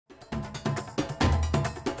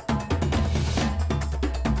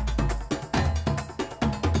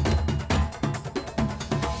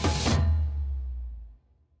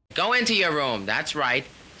Go into your room, that's right.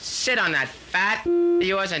 Sit on that fat of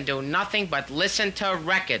yours and do nothing but listen to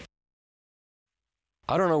records.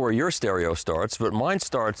 I don't know where your stereo starts, but mine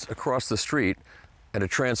starts across the street at a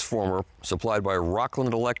transformer supplied by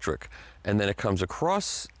Rockland Electric. And then it comes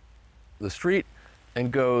across the street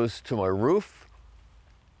and goes to my roof,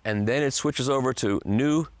 and then it switches over to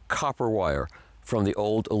new copper wire from the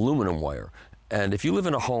old aluminum wire. And if you live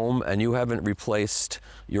in a home and you haven't replaced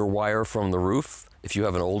your wire from the roof, if you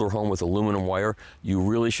have an older home with aluminum wire, you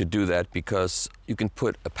really should do that, because you can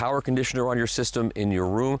put a power conditioner on your system in your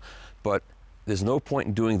room, but there's no point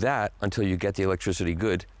in doing that until you get the electricity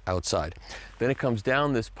good outside. Then it comes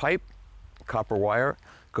down this pipe, copper wire,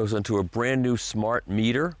 goes into a brand new smart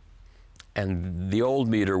meter, and the old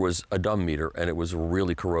meter was a dumb meter and it was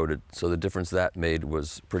really corroded, so the difference that made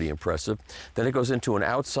was pretty impressive. Then it goes into an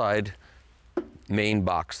outside main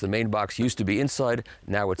box. The main box used to be inside,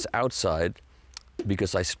 now it's outside,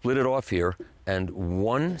 because I split it off here, and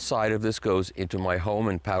one side of this goes into my home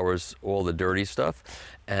and powers all the dirty stuff,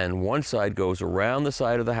 and one side goes around the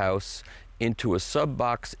side of the house into a sub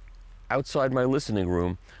box outside my listening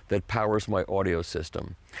room that powers my audio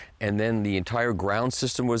system. And then the entire ground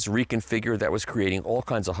system was reconfigured. That was creating all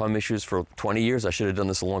kinds of hum issues for 20 years. I should have done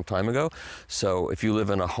this a long time ago. So if you live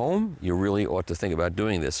in a home, you really ought to think about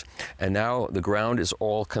doing this. And now the ground is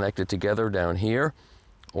all connected together down here,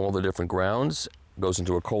 all the different grounds. Goes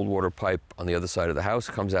into a cold water pipe on the other side of the house,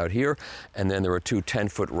 comes out here, and then there are two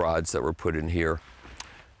 10-foot rods that were put in here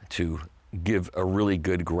to give a really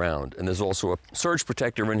good ground. And there's also a surge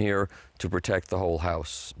protector in here to protect the whole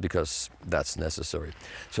house, because that's necessary.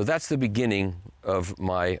 So that's the beginning of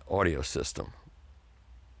my audio system.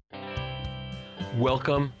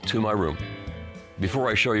 Welcome to my room.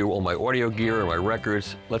 Before I show you all my audio gear and my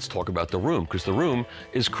records, let's talk about the room, because the room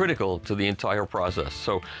is critical to the entire process.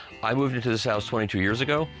 So I moved into this house 22 years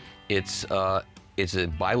ago. It's a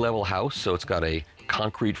bi-level house, so it's got a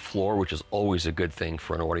concrete floor, which is always a good thing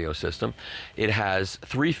for an audio system. It has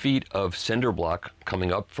 3 feet of cinder block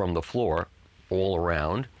coming up from the floor all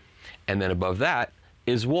around, and then above that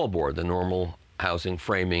is wallboard, the normal housing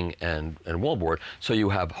framing and wallboard. So you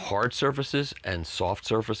have hard surfaces and soft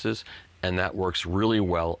surfaces, and that works really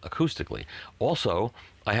well acoustically. Also,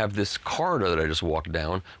 I have this corridor that I just walked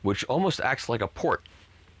down, which almost acts like a port,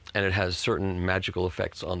 and it has certain magical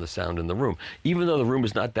effects on the sound in the room. Even though the room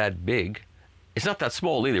is not that big, it's not that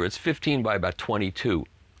small either. It's 15 by about 22,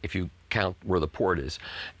 if you count where the port is.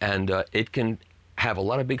 And it can have a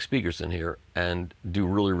lot of big speakers in here and do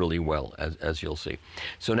really, really well, as you'll see.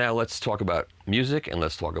 So now let's talk about music, and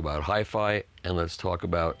let's talk about hi-fi, and let's talk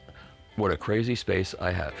about what a crazy space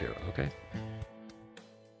I have here, okay?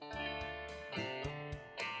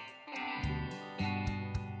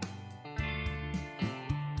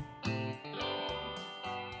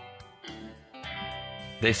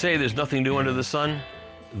 They say there's nothing new under the sun.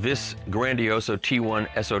 This Grandioso T1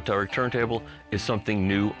 esoteric turntable is something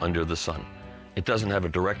new under the sun. It doesn't have a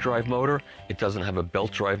direct drive motor, it doesn't have a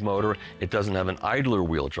belt drive motor, it doesn't have an idler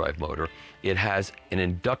wheel drive motor. It has an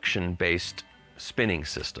induction-based spinning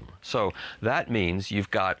system. So that means you've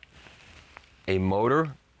got a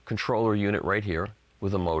motor controller unit right here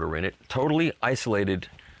with a motor in it, totally isolated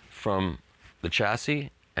from the chassis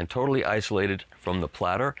and totally isolated from the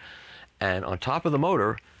platter. And on top of the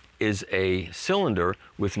motor is a cylinder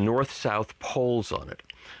with north-south poles on it.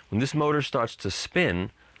 When this motor starts to spin,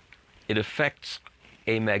 it affects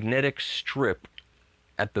a magnetic strip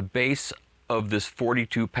at the base of this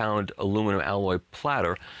 42-pound aluminum alloy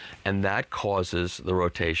platter, and that causes the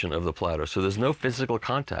rotation of the platter. So there's no physical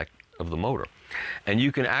contact of the motor. And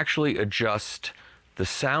you can actually adjust the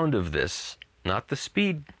sound of this, not the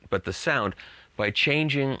speed, but the sound, by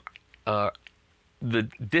changing the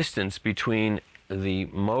distance between the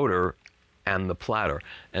motor and the platter.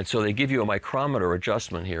 And so they give you a micrometer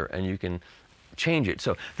adjustment here, and you can change it.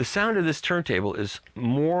 So the sound of this turntable is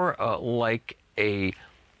more like a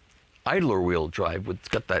idler wheel drive. It's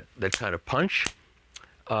got that kind of punch,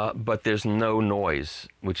 but there's no noise,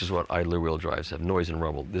 which is what idler wheel drives have, noise and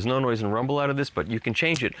rumble. There's no noise and rumble out of this, but you can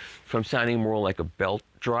change it from sounding more like a belt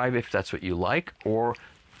drive, if that's what you like, or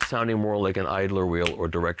sounding more like an idler wheel or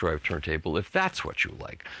direct drive turntable, if that's what you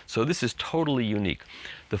like. So this is totally unique.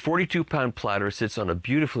 The 42-pound platter sits on a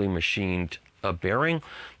beautifully machined bearing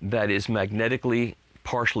that is magnetically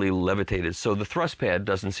partially levitated. So the thrust pad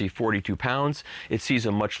doesn't see 42 pounds, it sees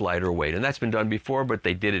a much lighter weight. And that's been done before, but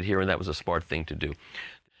they did it here, and that was a smart thing to do.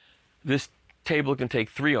 This table can take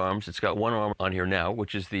 3 arms. It's got 1 arm on here now,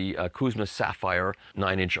 which is the Kuzma Sapphire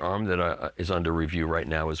 9-inch arm that is under review right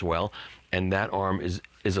now as well. And that arm is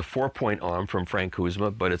is a 4-point arm from Frank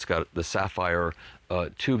Kuzma, but it's got the sapphire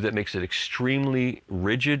tube that makes it extremely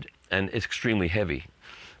rigid and extremely heavy.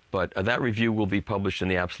 But that review will be published in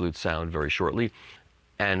the Absolute Sound very shortly.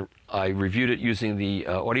 And I reviewed it using the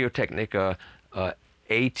Audio-Technica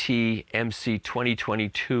AT-MC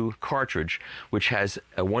 2022 cartridge, which has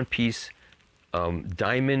a one-piece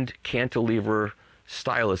diamond cantilever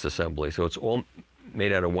stylus assembly. So it's all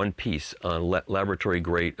made out of one piece on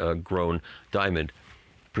laboratory-grade grown diamond.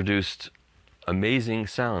 Produced amazing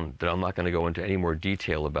sound that I'm not going to go into any more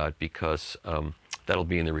detail about because that'll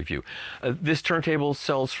be in the review. This turntable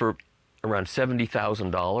sells for around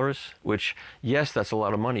 $70,000, which, yes, that's a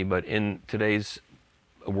lot of money, but in today's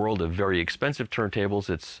world of very expensive turntables,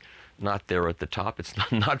 it's not there at the top. It's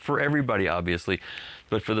not for everybody, obviously,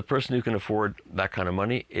 but for the person who can afford that kind of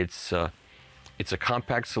money, it's a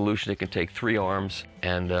compact solution. It can take 3 arms,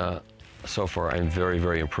 and so far I'm very,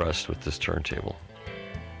 very impressed with this turntable.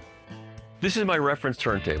 This is my reference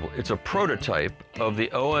turntable. It's a prototype of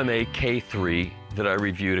the OMA K3 that I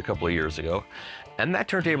reviewed a couple of years ago. And that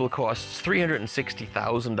turntable costs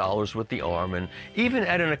 $360,000 with the arm, and even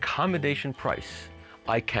at an accommodation price,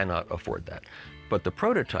 I cannot afford that. But the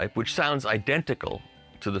prototype, which sounds identical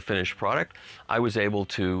to the finished product, I was able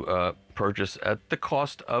to purchase at the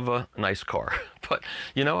cost of a nice car. But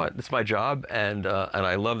you know what? It's my job, and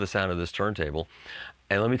I love the sound of this turntable.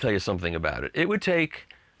 And let me tell you something about it. It would take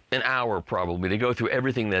an hour probably to go through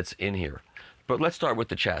everything that's in here. But let's start with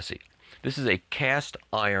the chassis. This is a cast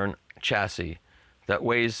iron chassis that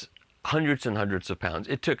weighs hundreds and hundreds of pounds.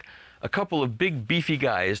 It took a couple of big beefy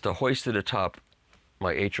guys to hoist it atop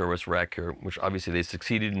my HRS rack here, which obviously they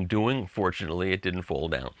succeeded in doing. Fortunately, it didn't fall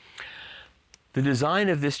down. The design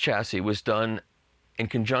of this chassis was done in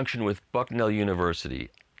conjunction with Bucknell University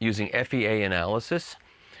using FEA analysis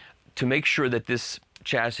to make sure that this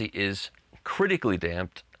chassis is critically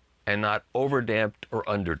damped and not over damped or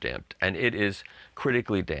under damped, and it is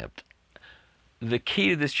critically damped. The key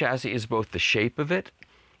to this chassis is both the shape of it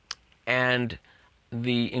and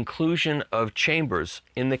the inclusion of chambers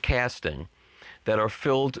in the casting that are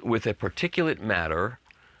filled with a particulate matter,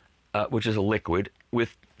 which is a liquid,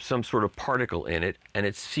 with some sort of particle in it, and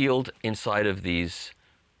it's sealed inside of these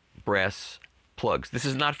brass plugs. This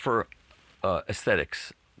is not for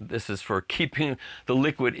aesthetics. This is for keeping the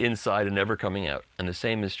liquid inside and never coming out. And the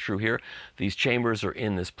same is true here. These chambers are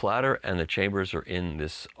in this platter, and the chambers are in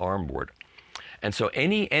this arm board. And so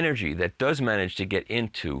any energy that does manage to get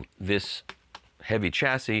into this heavy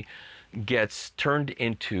chassis gets turned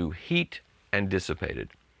into heat and dissipated.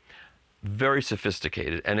 Very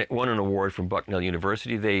sophisticated, and it won an award from Bucknell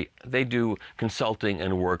University. They do consulting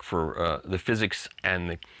and work for the physics and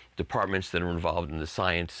the departments that are involved in the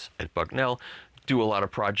science at Bucknell, do a lot of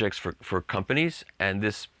projects for companies, and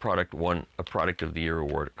this product won a Product of the Year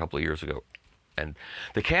award a couple of years ago. And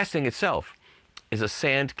the casting itself is a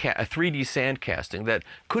 3D sand casting that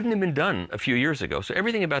couldn't have been done a few years ago. So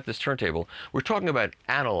everything about this turntable, we're talking about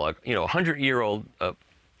analog, 100-year-old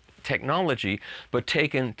technology, but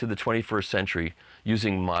taken to the 21st century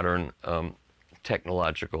using modern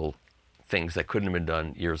technological things that couldn't have been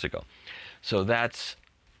done years ago. So that's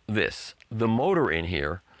this. The motor in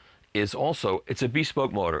here is also, it's a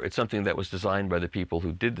bespoke motor. It's something that was designed by the people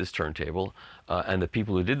who did this turntable, and the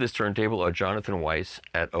people who did this turntable are Jonathan Weiss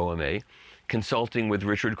at OMA, consulting with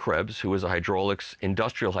Richard Krebs, who is a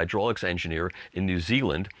industrial hydraulics engineer in New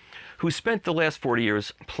Zealand, who spent the last 40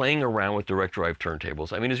 years playing around with direct drive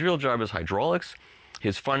turntables. I mean, his real job is hydraulics.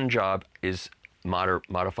 His fun job is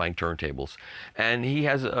modifying turntables. And he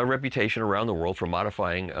has a reputation around the world for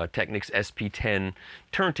modifying Technic's SP10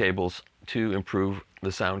 turntables to improve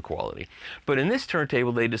the sound quality. But in this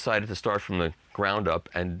turntable, they decided to start from the ground up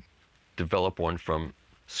and develop one from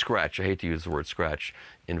scratch. I hate to use the word scratch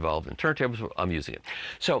involved in turntables, but I'm using it.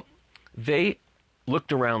 So they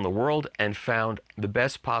looked around the world and found the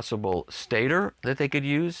best possible stator that they could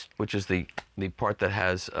use, which is the part that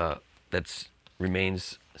has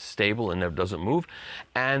remains stable and never doesn't move,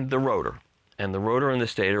 and the rotor. And the rotor and the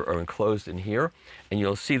stator are enclosed in here, and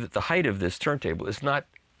you'll see that the height of this turntable is not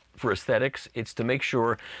for aesthetics. It's to make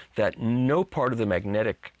sure that no part of the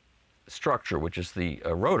magnetic structure, which is the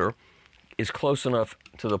rotor, is close enough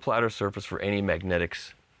to the platter surface for any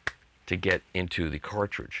magnetics to get into the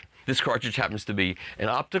cartridge. This cartridge happens to be an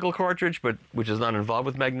optical cartridge, but which is not involved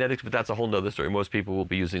with magnetics, but that's a whole nother story. Most people will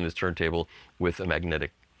be using this turntable with a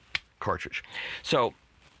magnetic cartridge. So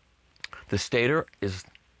the stator is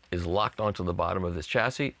locked onto the bottom of this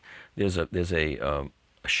chassis. There's a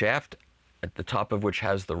shaft at the top of which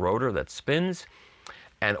has the rotor that spins,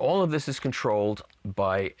 and all of this is controlled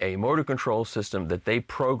by a motor control system that they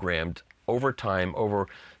programmed over time, over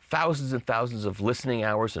thousands and thousands of listening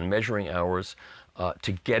hours and measuring hours,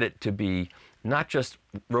 to get it to be not just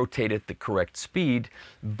rotate at the correct speed,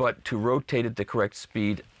 but to rotate at the correct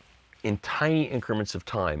speed in tiny increments of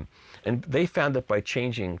time. And they found that by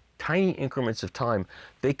changing tiny increments of time,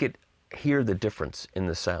 they could hear the difference in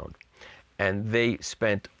the sound. And they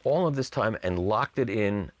spent all of this time and locked it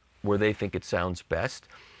in where they think it sounds best.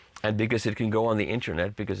 And because it can go on the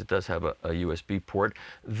internet, because it does have a USB port,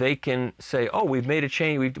 they can say, oh, we've made a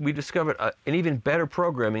change, we discovered an even better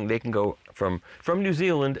programming. They can go from New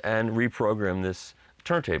Zealand and reprogram this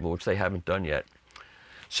turntable, which they haven't done yet.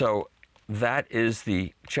 So that is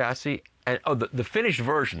the chassis. And the finished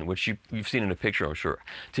version, which you've seen in a picture, I'm sure,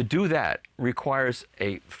 to do that requires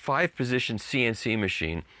a 5-position CNC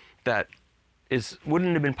machine that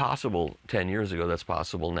wouldn't have been possible 10 years ago. That's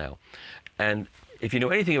possible now. And if you know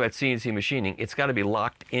anything about CNC machining, it's got to be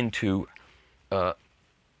locked into a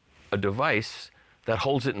device that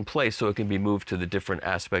holds it in place so it can be moved to the different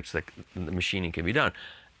aspects that the machining can be done.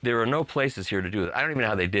 There are no places here to do it. I don't even know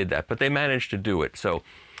how they did that, but they managed to do it. So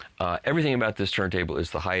everything about this turntable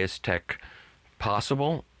is the highest tech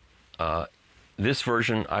possible. This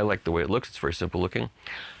version, I like the way it looks. It's very simple looking.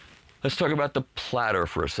 Let's talk about the platter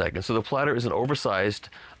for a second. So the platter is an oversized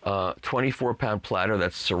 24-pound platter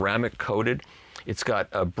that's ceramic coated. It's got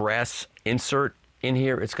a brass insert in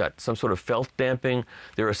here. It's got some sort of felt damping.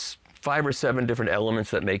 There are 5 or 7 different elements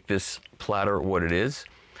that make this platter what it is.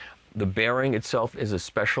 The bearing itself is a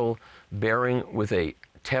special bearing with a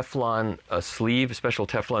Teflon sleeve, a special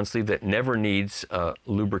Teflon sleeve that never needs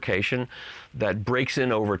lubrication, that breaks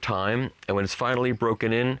in over time. And when it's finally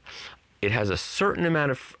broken in, it has a certain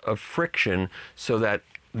amount of friction so that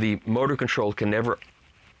the motor control can never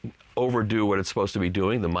overdo what it's supposed to be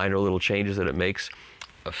doing, the minor little changes that it makes,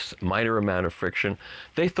 a minor amount of friction.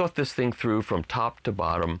 They thought this thing through from top to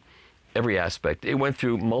bottom, every aspect. It went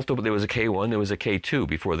through multiple, there was a K1, there was a K2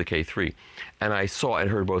 before the K3. And I saw and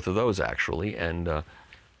heard both of those actually. And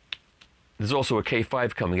there's also a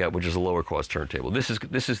K5 coming out, which is a lower cost turntable. This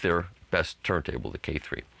is their best turntable, the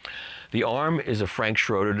K3. The arm is a Frank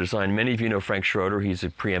Schroeder design. Many of you know Frank Schroeder. He's a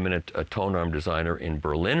preeminent tone arm designer in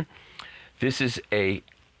Berlin. This is a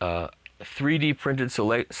 3D printed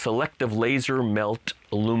selective laser melt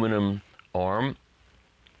aluminum arm.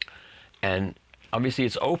 And obviously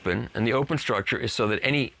it's open, and the open structure is so that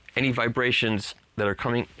any vibrations that are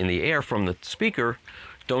coming in the air from the speaker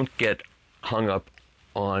don't get hung up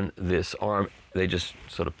on this arm. They just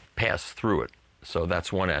sort of pass through it. So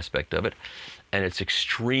that's one aspect of it. And it's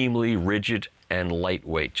extremely rigid and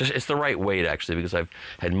lightweight. It's the right weight, actually, because I've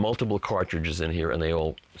had multiple cartridges in here and they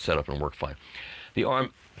all set up and work fine. The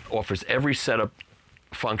arm offers every setup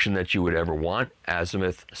function that you would ever want: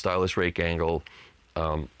 azimuth, stylus rake angle,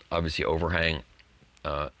 obviously overhang,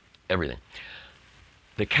 everything.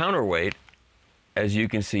 The counterweight, as you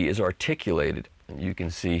can see, is articulated. You can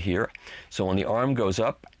see here. So when the arm goes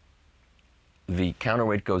up, the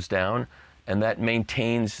counterweight goes down, and that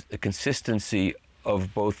maintains the consistency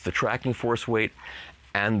of both the tracking force weight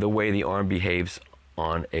and the way the arm behaves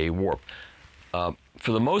on a warp.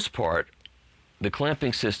 For the most part, the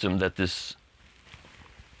clamping system that this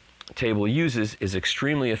table uses is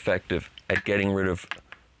extremely effective at getting rid of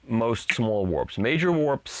most small warps. Major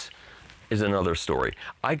warps is another story.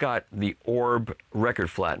 I got the Orb record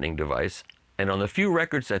flattening device, and on the few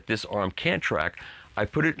records that this arm can't track, I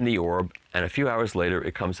put it in the Orb, and a few hours later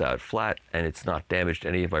it comes out flat and it's not damaged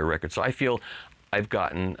any of my records. So I feel I've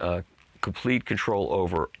gotten complete control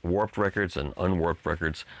over warped records and unwarped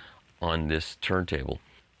records on this turntable.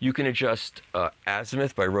 You can adjust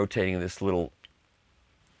azimuth by rotating this little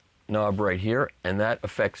knob right here, and that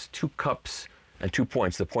affects 2 cups and 2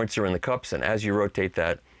 points. The points are in the cups, and as you rotate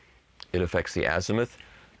that, it affects the azimuth.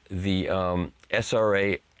 The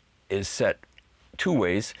SRA is set 2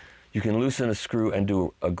 ways. You can loosen a screw and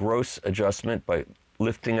do a gross adjustment by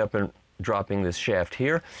lifting up and dropping this shaft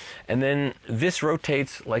here. And then this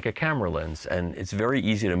rotates like a camera lens, and it's very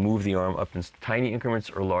easy to move the arm up in tiny increments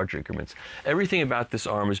or large increments. Everything about this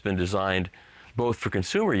arm has been designed both for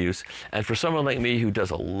consumer use and for someone like me who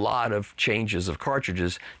does a lot of changes of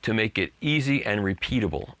cartridges to make it easy and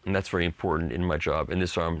repeatable. And that's very important in my job, and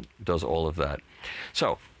this arm does all of that.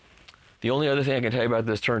 So the only other thing I can tell you about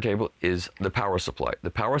this turntable is the power supply.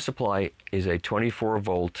 The power supply is a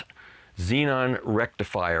 24-volt xenon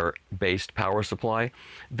rectifier-based power supply.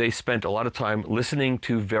 They spent a lot of time listening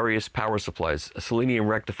to various power supplies, a selenium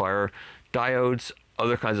rectifier, diodes,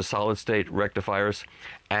 other kinds of solid-state rectifiers,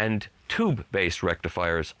 and tube-based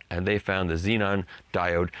rectifiers, and they found the xenon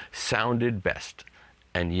diode sounded best.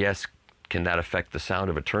 And yes, can that affect the sound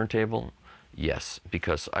of a turntable? Yes,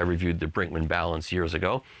 because I reviewed the Brinkmann Balance years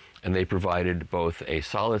ago, and they provided both a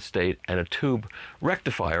solid state and a tube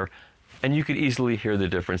rectifier, and you could easily hear the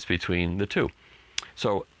difference between the two.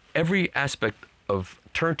 So every aspect of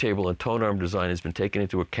turntable and tone arm design has been taken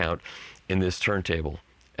into account in this turntable,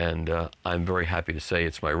 and I'm very happy to say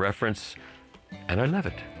it's my reference, and I love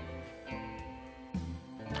it.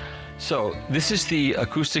 So this is the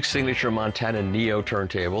Acoustic Signature Montana Neo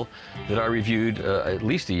turntable that I reviewed at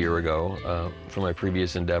least a year ago for my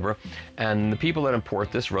previous endeavor. And the people that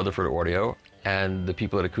import this, Rutherford Audio, and the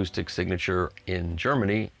people at Acoustic Signature in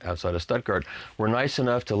Germany, outside of Stuttgart, were nice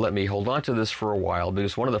enough to let me hold on to this for a while,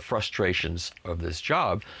 because one of the frustrations of this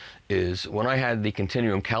job is when I had the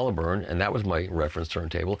Continuum Caliburn, and that was my reference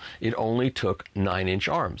turntable, it only took 9-inch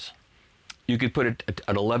arms. You could put an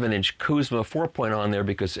 11-inch Kuzma 4-point on there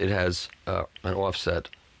because it has an offset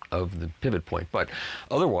of the pivot point. But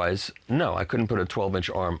otherwise, no, I couldn't put a 12-inch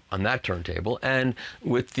arm on that turntable. And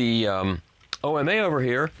with the OMA over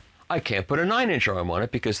here, I can't put a 9-inch arm on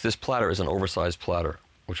it because this platter is an oversized platter,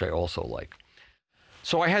 which I also like.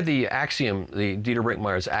 So I had the Axiom, the Dieter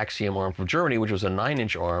Brinkmeyer's Axiom arm from Germany, which was a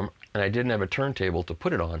 9-inch arm, and I didn't have a turntable to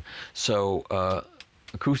put it on. So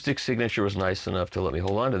Acoustic Signature was nice enough to let me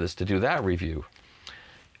hold on to this to do that review.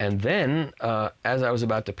 And then, as I was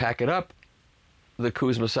about to pack it up, the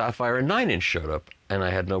Kuzma Sapphire 9-inch showed up, and I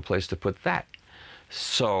had no place to put that.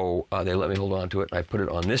 So they let me hold on to it, and I put it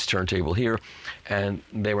on this turntable here, and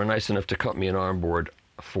they were nice enough to cut me an arm board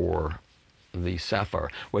for the Sapphire.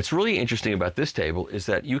 What's really interesting about this table is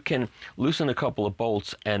that you can loosen a couple of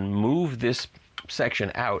bolts and move this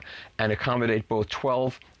section out and accommodate both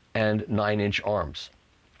 12 and 9-inch arms.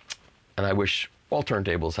 And I wish all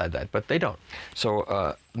turntables had that, but they don't.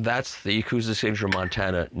 So that's the Acoustic Signature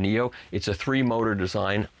Montana Neo. It's a 3-motor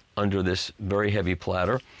design under this very heavy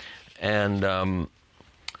platter. And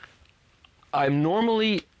I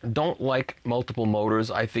normally don't like multiple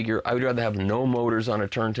motors. I figure I would rather have no motors on a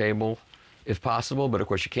turntable if possible, but of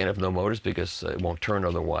course you can't have no motors because it won't turn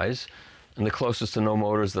otherwise. And the closest to no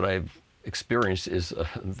motors that I've experienced is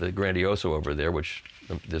the Grandioso over there, which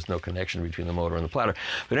there's no connection between the motor and the platter.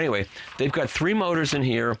 But anyway, they've got 3 motors in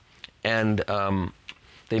here, and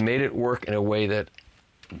they made it work in a way that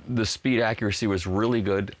the speed accuracy was really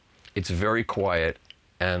good. It's very quiet,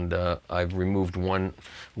 and I've removed one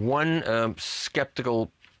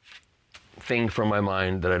skeptical thing from my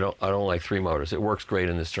mind, that I don't like 3 motors. It works great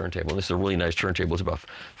in this turntable. And this is a really nice turntable. It's about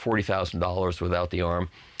 $40,000 without the arm.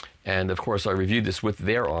 And of course, I reviewed this with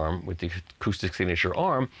their arm, with the Acoustic Signature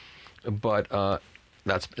arm, but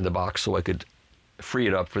that's in the box, so I could free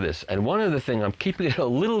it up for this. And one other thing, I'm keeping it a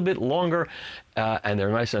little bit longer, and they're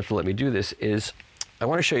nice enough to let me do this, is I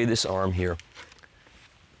want to show you this arm here.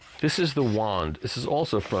 This is the wand. This is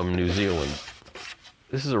also from New Zealand.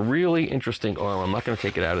 This is a really interesting arm. I'm not going to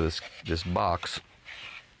take it out of this box.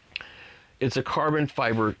 It's a carbon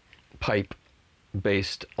fiber pipe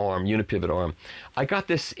based arm, unipivot arm. I got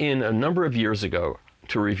this in a number of years ago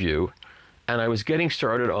to review, and I was getting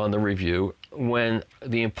started on the review when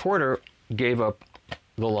the importer gave up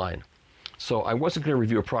the line. So I wasn't going to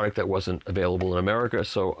review a product that wasn't available in America,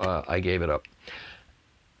 so I gave it up.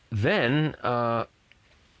 Then a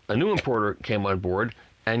new importer came on board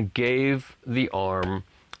and gave the arm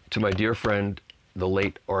to my dear friend, the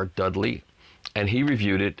late Art Dudley, and he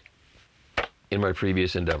reviewed it in my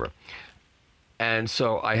previous endeavor. And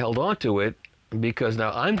so I held on to it because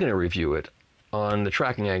now I'm going to review it on the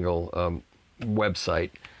Tracking Angle website,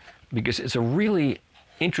 because it's a really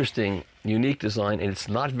interesting, unique design, and it's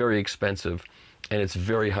not very expensive, and it's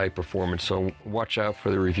very high performance. So watch out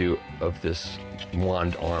for the review of this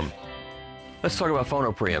wand arm. Let's talk about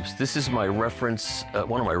phono preamps. This is my reference,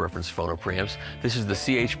 one of my reference phono preamps. This is the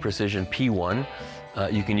CH Precision P1.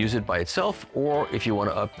 You can use it by itself, or if you want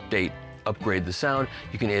to upgrade the sound,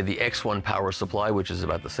 you can add the X1 power supply, which is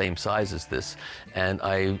about the same size as this. And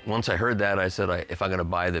once I heard that, I said, if I'm going to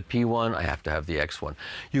buy the P1, I have to have the X1.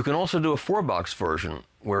 You can also do a 4-box version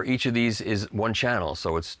where each of these is 1 channel.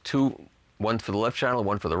 So it's 2, 1 for the left channel,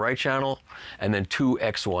 1 for the right channel, and then 2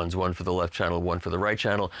 X1s, 1 for the left channel, 1 for the right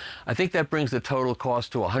channel. I think that brings the total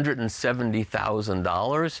cost to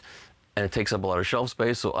 $170,000. And it takes up a lot of shelf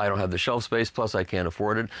space, so I don't have the shelf space, plus I can't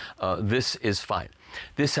afford it. This is fine.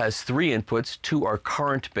 This has 3 inputs. 2 are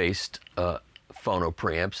current-based phono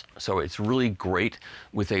preamps, so it's really great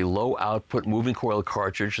with a low output moving coil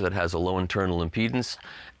cartridge that has a low internal impedance,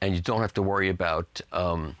 and you don't have to worry about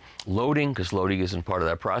loading, because loading isn't part of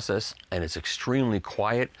that process, and it's extremely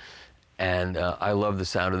quiet. And I love the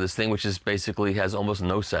sound of this thing, which is basically has almost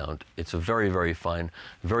no sound. It's a very, very fine,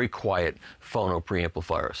 very quiet phono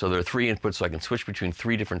preamplifier. So there are 3 inputs, so I can switch between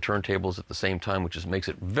 3 different turntables at the same time, which makes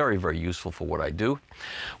it very, very useful for what I do.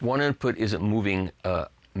 One input is a moving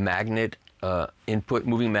magnet input,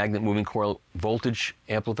 moving coil voltage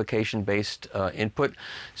amplification based input.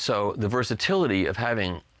 So the versatility of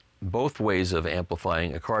having both ways of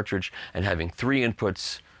amplifying a cartridge and having 3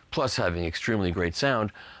 inputs plus having extremely great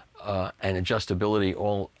sound and adjustability,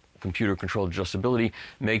 all computer controlled adjustability,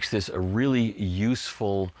 makes this a really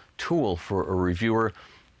useful tool for a reviewer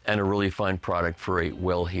and a really fine product for a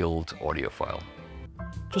well-heeled audiophile.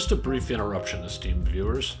 Just a brief interruption, esteemed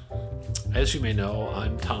viewers. As you may know,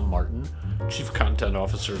 I'm Tom Martin, Chief Content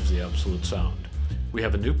Officer of The Absolute Sound. We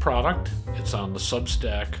have a new product. It's on the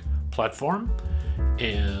Substack platform,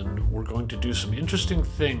 and we're going to do some interesting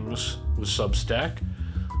things with Substack.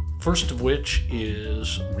 First of which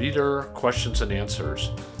is reader questions and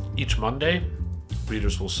answers. Each Monday,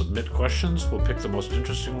 readers will submit questions. We'll pick the most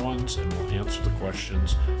interesting ones and we'll answer the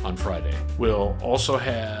questions on Friday. We'll also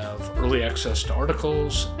have early access to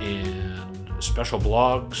articles and special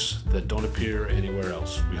blogs that don't appear anywhere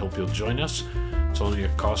else. We hope you'll join us. It's only a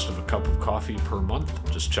cost of a cup of coffee per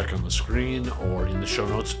month. Just check on the screen or in the show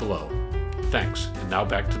notes below. Thanks, and now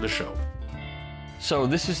back to the show. So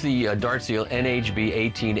this is the Dartseal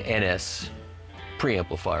NHB18NS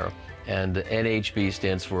preamplifier, and NHB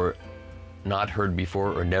stands for not heard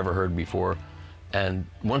before or never heard before. And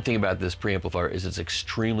one thing about this preamplifier is it's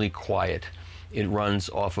extremely quiet. It runs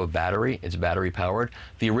off of battery. It's battery powered.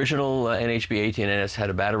 The original NHB18NS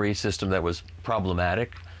had a battery system that was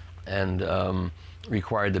problematic and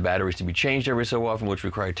required the batteries to be changed every so often, which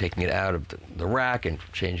required taking it out of the rack and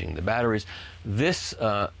changing the batteries. This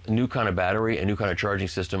new kind of battery, a new kind of charging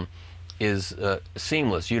system, is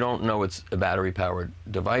seamless. You don't know it's a battery-powered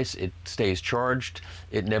device. It stays charged.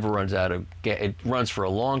 It never runs out of gas. It runs for a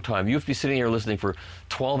long time. You have to be sitting here listening for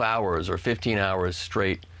 12 hours or 15 hours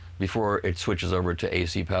straight before it switches over to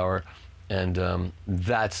AC power, and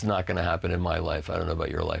that's not going to happen in my life. I don't know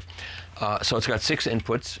about your life. So it's got 6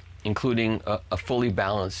 inputs, including a fully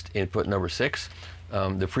balanced input number 6.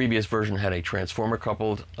 The previous version had a transformer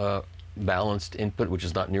coupled balanced input, which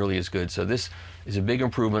is not nearly as good. So this is a big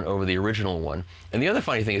improvement over the original one. And the other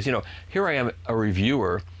funny thing is, you know, here I am, a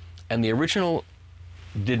reviewer, and the original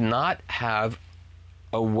did not have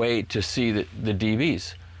a way to see the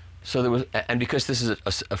dBs. So there was, and because this is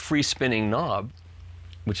a free spinning knob,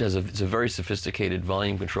 which has it's a very sophisticated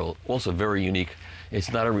volume control, also very unique.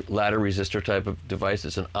 It's not a ladder resistor type of device.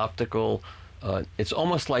 It's an optical. It's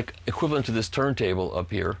almost like equivalent to this turntable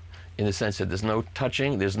up here, in the sense that there's no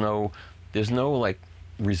touching. There's no like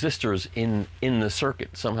resistors in the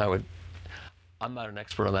circuit. Somehow I'm not an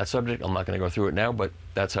expert on that subject. I'm not going to go through it now, but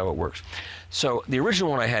that's how it works. So the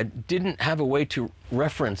original one I had didn't have a way to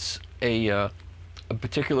reference a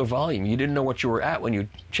particular volume. You didn't know what you were at when you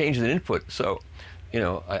changed an input. So, you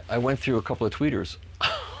know, I went through a couple of tweeters,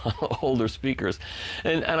 older speakers,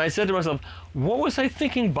 and I said to myself, what was I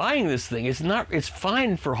thinking buying this thing? It's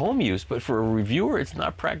fine for home use, but for a reviewer, it's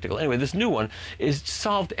not practical. Anyway, this new one is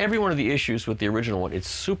solved every one of the issues with the original one. It's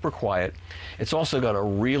super quiet. It's also got a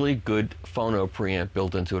really good phono preamp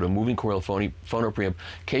built into it, a moving coil phono preamp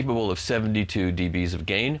capable of 72 dBs of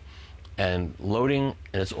gain and loading,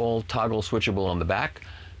 and it's all toggle switchable on the back,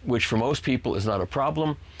 which for most people is not a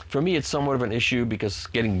problem. For me, it's somewhat of an issue because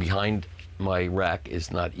getting behind my rack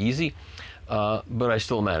is not easy, but I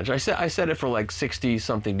still manage. I set it for like 60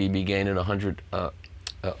 something dB gain and 100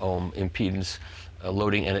 ohm impedance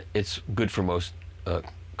loading, and it's good for most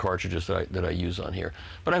cartridges that I use on here.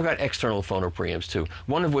 But I've got external phono preamps too,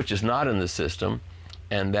 one of which is not in the system,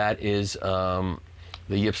 and that is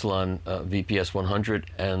the Ypsilon VPS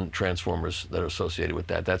 100 and transformers that are associated with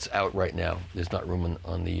that. That's out right now. There's not room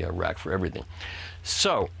on the rack for everything.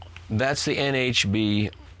 So that's the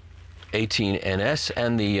NHB 18NS,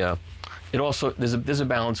 and it also there's a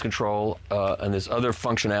balance control and there's other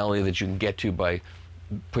functionality that you can get to by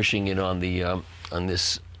pushing it on the on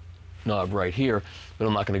this knob right here, but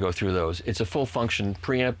I'm not going to go through those. It's a full function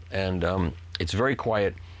preamp, and it's very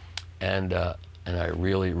quiet, and I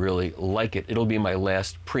really, really like it. It'll be my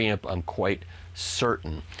last preamp, I'm quite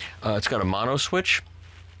certain. It's got a mono switch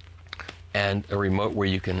and a remote where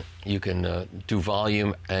you can do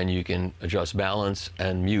volume, and you can adjust balance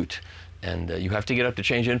and mute. And you have to get up to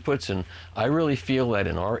change inputs, and I really feel that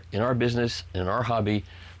in our business, in our hobby,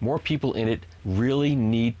 more people in it really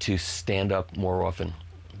need to stand up more often.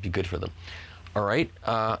 It'd be good for them. All right.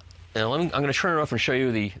 Now I'm going to turn it off and show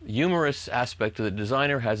you the humorous aspect of the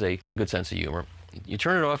designer has a good sense of humor. You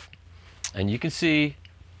turn it off, and you can see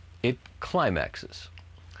it climaxes.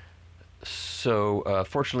 So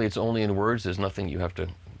fortunately, it's only in words. There's nothing you have to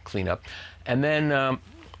clean up. And then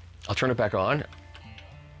I'll turn it back on.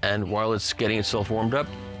 And while it's getting itself warmed up,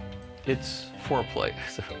 it's foreplay.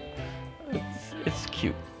 So it's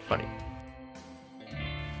cute, funny.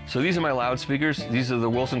 So these are my loudspeakers. These are the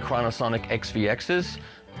Wilson Chronosonic XVXs.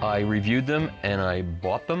 I reviewed them and I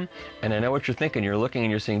bought them. And I know what you're thinking. You're looking and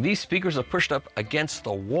you're saying, these speakers are pushed up against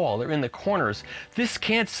the wall. They're in the corners. This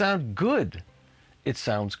can't sound good. It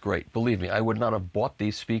sounds great. Believe me, I would not have bought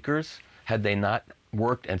these speakers had they not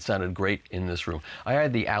worked and sounded great in this room. I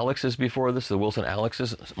had the Alexes before this, the Wilson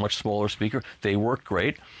Alexes, much smaller speaker. They worked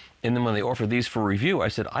great. And then when they offered these for review, I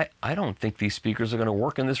said, I don't think these speakers are going to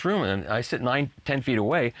work in this room. And I sit 9, 10 feet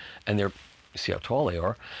away, and they're, see how tall they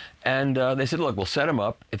are. And they said, look, we'll set them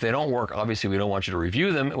up. If they don't work, obviously we don't want you to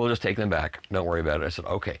review them. We'll just take them back. Don't worry about it. I said,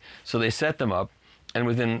 okay. So they set them up. And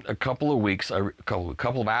within a couple of weeks, a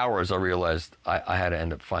couple of hours, I realized I had to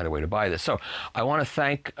end up finding a way to buy this. So I want to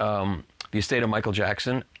thank the estate of Michael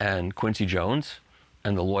Jackson and Quincy Jones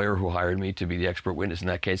and the lawyer who hired me to be the expert witness in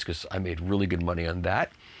that case, because I made really good money on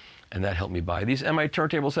that. And that helped me buy these. And my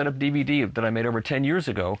turntable setup DVD that I made over 10 years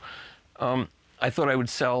ago, I thought I would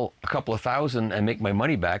sell a couple of thousand and make my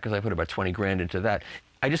money back because I put about 20 grand into that.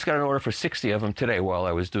 I just got an order for 60 of them today while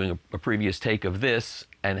I was doing a previous take of this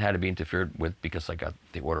and had to be interfered with because I got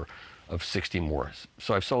the order of 60 more.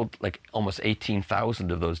 So I've sold like almost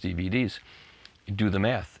 18,000 of those DVDs. You do the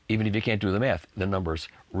math. Even if you can't do the math, the number's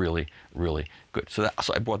really, really good. So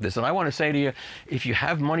I bought this. And I want to say to you, if you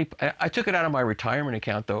have money, I took it out of my retirement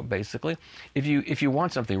account though, basically. If you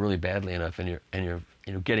want something really badly enough and you're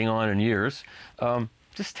getting on in years,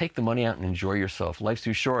 just take the money out and enjoy yourself. Life's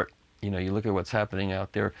too short. You know, you look at what's happening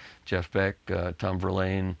out there, Jeff Beck, Tom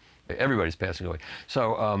Verlaine, everybody's passing away.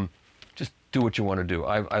 So just do what you want to do.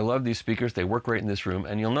 I love these speakers. They work great in this room.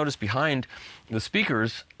 And you'll notice behind the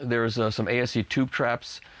speakers, there's some ASC tube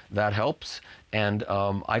traps. That helps. And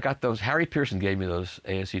I got those. Harry Pearson gave me those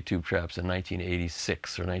ASC tube traps in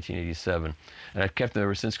 1986 or 1987. And I've kept them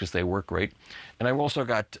ever since because they work great. And I've also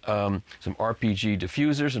got some RPG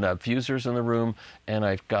diffusers and abfusers in the room. And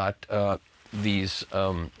I've got these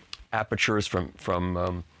apertures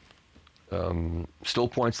from still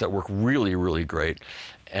points that work really, really great.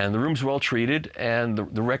 And the room's well treated, and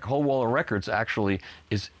the whole wall of records actually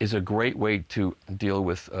is a great way to deal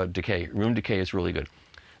with decay. Room decay is really good.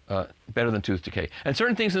 Better than tooth decay. And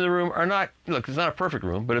certain things in the room are not, look, it's not a perfect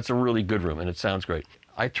room, but it's a really good room, and it sounds great.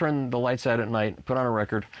 I turn the lights out at night, put on a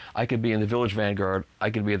record. I could be in the Village Vanguard. I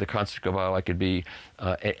could be at the Concert Cavallo. I could be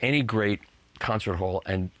at any great concert hall,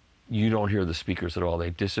 and you don't hear the speakers at all.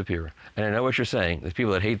 They disappear. And I know what you're saying. The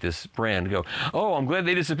people that hate this brand go, oh, I'm glad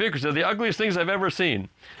they disappear because they're the ugliest things I've ever seen.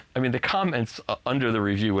 I mean, the comments under the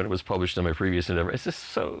review when it was published in my previous endeavor, it's just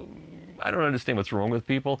so, I don't understand what's wrong with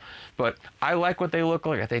people, but I like what they look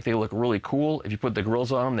like. I think they look really cool. If you put the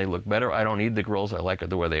grills on them, they look better. I don't need the grills. I like it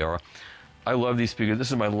the way they are. I love these speakers.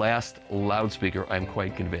 This is my last loudspeaker, I'm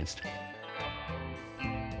quite convinced.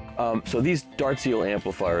 So these Dart Seal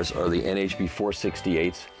amplifiers are the NHB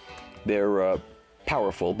 468s. They're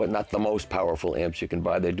powerful, but not the most powerful amps you can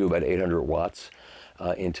buy. They do about 800 watts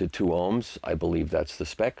into 2 ohms. I believe that's the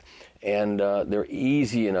spec. And they're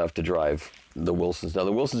easy enough to drive the Wilsons. Now,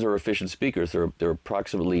 the Wilsons are efficient speakers. They're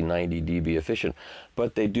approximately 90 dB efficient,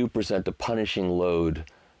 but they do present a punishing load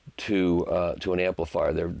to an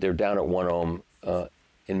amplifier. They're down at 1 ohm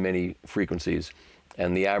in many frequencies.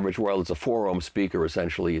 And the average, well, it's a 4 ohm speaker,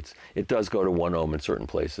 essentially. It does go to 1 ohm in certain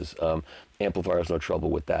places. Amplifier has no trouble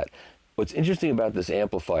with that. What's interesting about this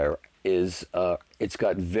amplifier is it's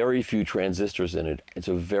got very few transistors in it. It's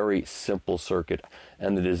a very simple circuit.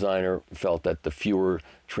 And the designer felt that the fewer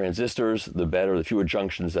transistors, the better. The fewer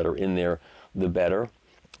junctions that are in there, the better.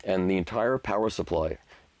 And the entire power supply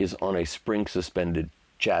is on a spring-suspended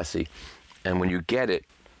chassis. And when you get it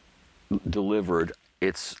delivered,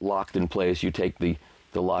 it's locked in place. You take the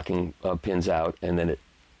locking pins out, and then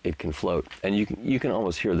it can float. And you can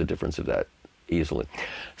almost hear the difference of that easily.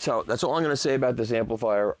 So that's all I'm going to say about this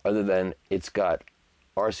amplifier, other than it's got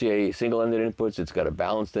RCA single-ended inputs, it's got a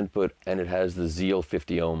balanced input, and it has the Zeal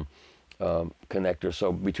 50 ohm connector.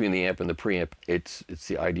 So between the amp and the preamp, it's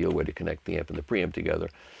the ideal way to connect the amp and the preamp together.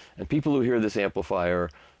 And people who hear this amplifier,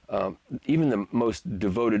 even the most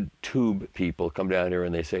devoted tube people come down here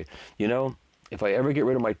and they say, you know, if I ever get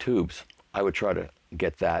rid of my tubes, I would try to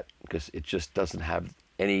get that because it just doesn't have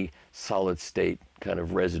any solid state kind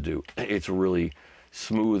of residue. It's really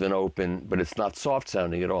smooth and open, but it's not soft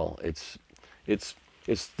sounding at all. It's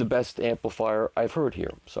the best amplifier I've heard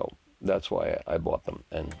here. So that's why I bought them,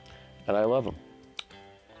 and I love them.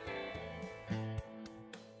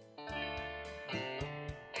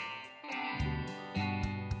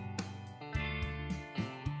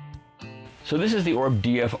 So this is the Orb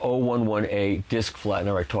DF011A disc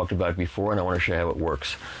flattener I talked about before, and I want to show you how it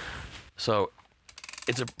works. So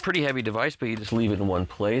it's a pretty heavy device, but you just leave it in one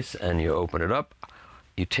place and you open it up.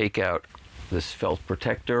 You take out this felt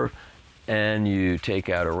protector and you take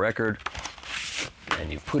out a record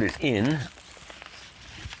and you put it in.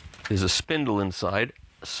 There's a spindle inside,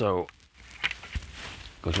 so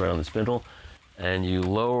it goes right on the spindle, and you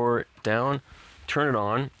lower it down, turn it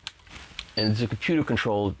on, and it's a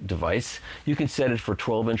computer-controlled device. You can set it for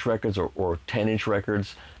 12-inch records or 10-inch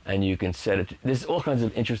records, and you can set it. There's all kinds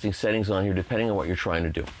of interesting settings on here depending on what you're trying to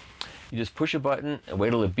do. You just push a button and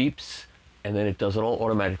wait till it beeps, and then it does it all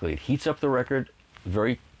automatically. It heats up the record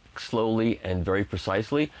very slowly and very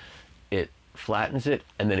precisely. It flattens it,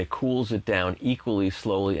 and then it cools it down equally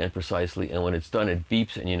slowly and precisely, and when it's done, it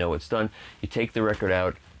beeps and you know it's done. You take the record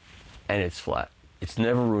out, and it's flat. It's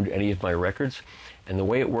never ruined any of my records. And the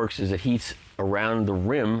way it works is it heats around the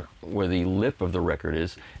rim where the lip of the record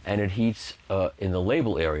is, and it heats in the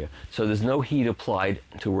label area. So there's no heat applied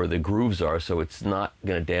to where the grooves are, so it's not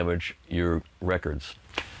going to damage your records.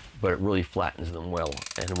 But it really flattens them well.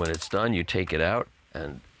 And when it's done, you take it out.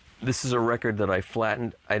 And this is a record that I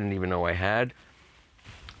flattened. I didn't even know I had.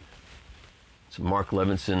 It's a Mark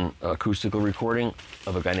Levinson acoustical recording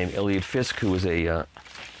of a guy named Elliot Fisk, who was a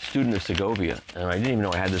student of Segovia. And I didn't even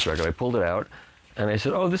know I had this record. I pulled it out. And I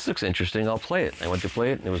said, oh, this looks interesting, I'll play it. I went to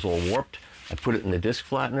play it, and it was all warped. I put it in the disc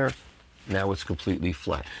flattener. Now it's completely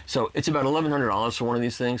flat. So it's about $1,100 for one of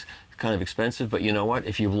these things. It's kind of expensive, but you know what?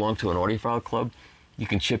 If you belong to an audiophile club, you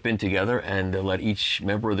can chip in together and let each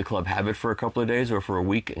member of the club have it for a couple of days or for a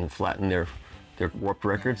week and flatten their warped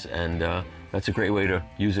records, and that's a great way to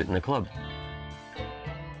use it in a club.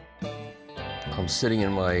 I'm sitting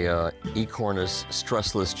in my Ecornis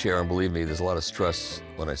stressless chair, and believe me, there's a lot of stress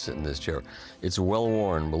when I sit in this chair. It's well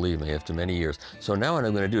worn, believe me, after many years. So now what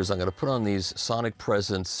I'm going to do is I'm going to put on these Sonic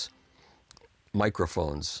Presence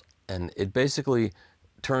microphones, and it basically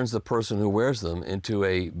turns the person who wears them into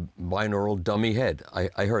a binaural dummy head.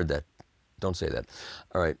 I heard that. Don't say that.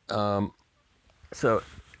 All right. So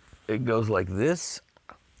it goes like this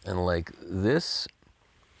and like this,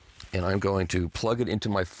 and I'm going to plug it into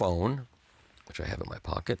my phone, which I have in my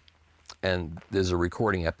pocket, and there's a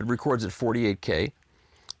recording app. It records at 48K,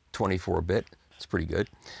 24-bit. It's pretty good.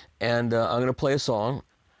 And I'm going to play a song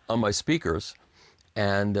on my speakers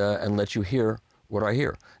and let you hear what I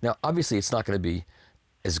hear. Now, obviously, it's not going to be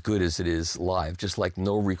as good as it is live, just like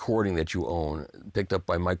no recording that you own picked up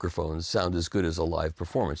by microphones sounds as good as a live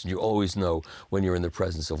performance. And you always know when you're in the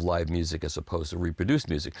presence of live music as opposed to reproduced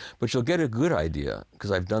music. But you'll get a good idea,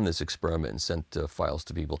 because I've done this experiment and sent files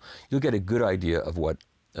to people. You'll get a good idea of what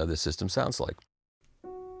the system sounds like.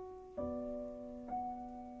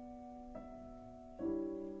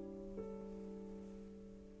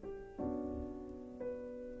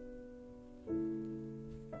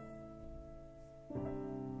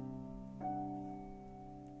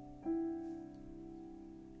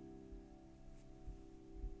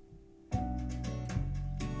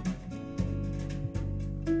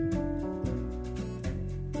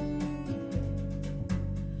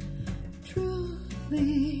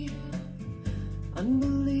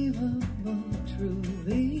 Unbelievable,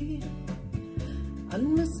 truly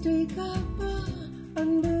unmistakable,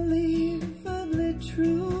 unbelievably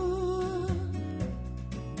true.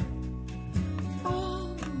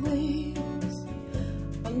 Always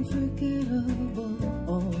unforgettable,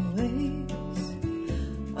 always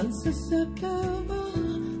unsusceptible,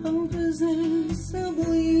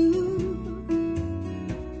 unpossessable you.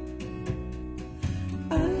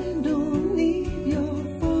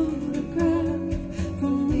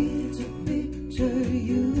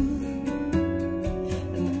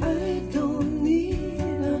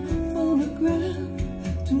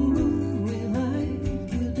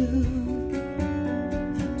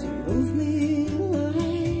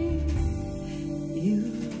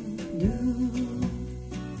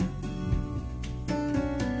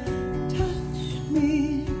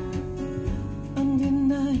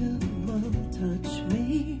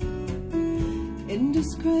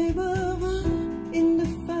 Indescribable,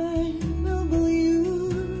 indefinable you.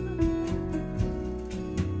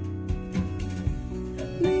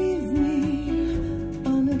 Leave me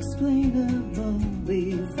unexplainable,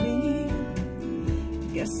 leave me.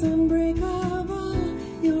 Guess unbreakable,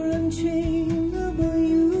 you're unchangeable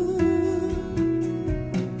you.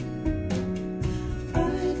 I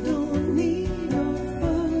don't need no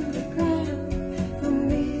photograph for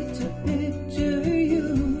me to picture you.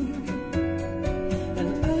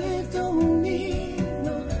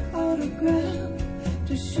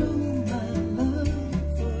 To show my love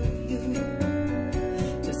for you,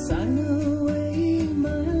 to sign away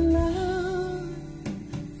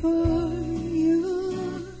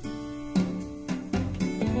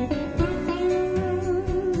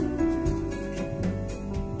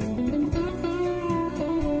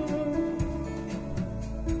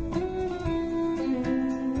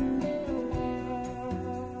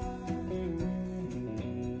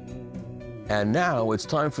And now it's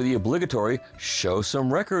time for the obligatory Show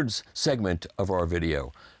Some Records segment of our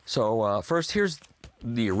video. So first, here's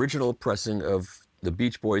the original pressing of the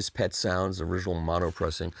Beach Boys' Pet Sounds, original mono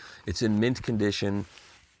pressing. It's in mint condition.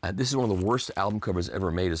 This is one of the worst album covers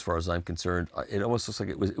ever made as far as I'm concerned. It almost looks like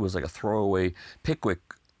it was like a throwaway Pickwick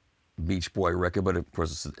Beach Boy record, but of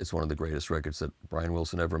course it's one of the greatest records that Brian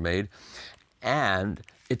Wilson ever made. And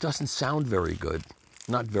it doesn't sound very good.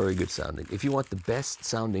 Not very good sounding. If you want the best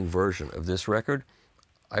sounding version of this record,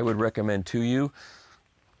 I would recommend to you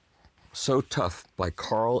So Tough by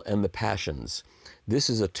Carl and the Passions. This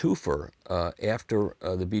is a twofer after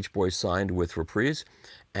the Beach Boys signed with Reprise,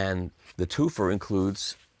 and the twofer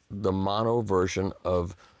includes the mono version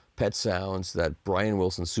of Pet Sounds that Brian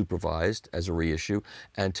Wilson supervised as a reissue,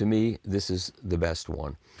 and to me, this is the best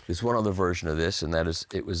one. There's one other version of this, and that is,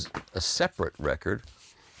 it was a separate record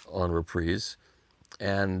on Reprise,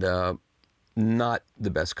 and not the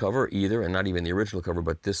best cover either, and not even the original cover,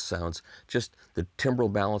 but this sounds, just the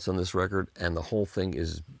timbral balance on this record, and the whole thing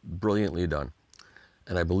is brilliantly done.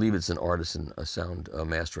 And I believe it's an artisan sound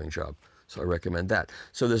mastering job. So I recommend that.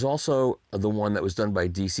 So there's also the one that was done by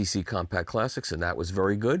DCC Compact Classics, and that was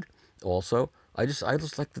very good also. I just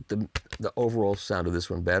like the overall sound of this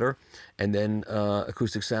one better. And then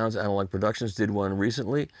Acoustic Sounds Analog Productions did one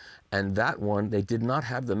recently, and that one, they did not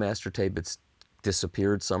have the master tape. It's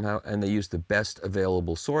disappeared somehow, and they used the best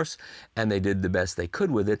available source, and they did the best they could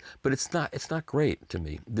with it, but it's not great to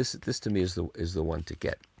me. This to me is the one to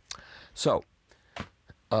get. So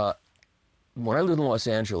when I lived in Los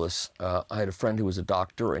Angeles, I had a friend who was a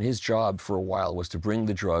doctor, and his job for a while was to bring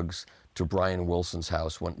the drugs to Brian Wilson's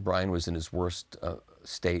house when Brian was in his worst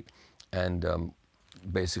state, and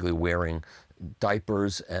basically wearing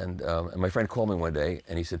diapers. And my friend called me one day,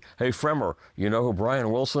 and he said, "Hey, Fremer, you know who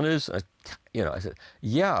Brian Wilson is?" I said,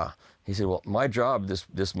 "Yeah." He said, "Well, my job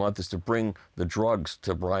this month is to bring the drugs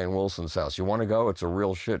to Brian Wilson's house. You want to go? It's a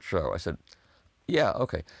real shit show." I said, "Yeah,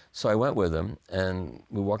 okay." So I went with him, and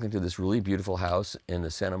we walked into this really beautiful house in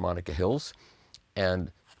the Santa Monica Hills,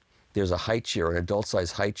 and there's a high chair, an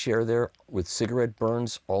adult-sized high chair there with cigarette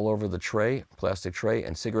burns all over the tray, plastic tray,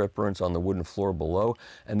 and cigarette burns on the wooden floor below.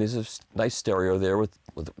 And there's a nice stereo there with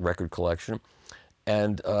record collection.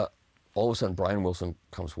 And all of a sudden, Brian Wilson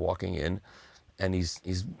comes walking in, and he's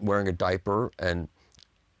wearing a diaper, and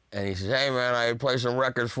he says, "Hey, man, I play some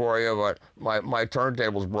records for you, but my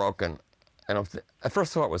turntable's broken." And at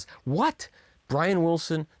first thought was, what? Brian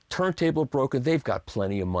Wilson, turntable broken, they've got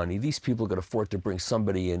plenty of money. These people could afford to bring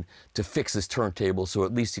somebody in to fix this turntable so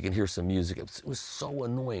at least you can hear some music. It was so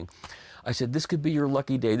annoying. I said, this could be your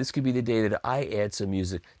lucky day. This could be the day that I add some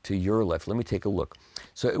music to your life. Let me take a look.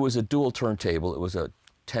 So it was a dual turntable. It was a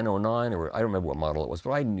 1009, or I don't remember what model it was,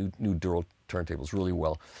 but I knew dual turntables really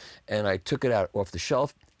well. And I took it out off the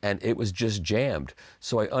shelf, and it was just jammed.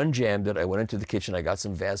 So I unjammed it. I went into the kitchen. I got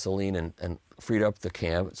some Vaseline and freed up the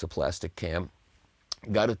cam. It's a plastic cam.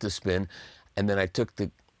 Got it to spin, and then I took the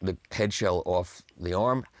head shell off the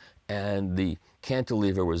arm, and the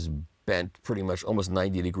cantilever was bent pretty much almost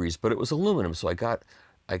 90 degrees, but it was aluminum, so I got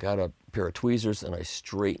a pair of tweezers, and I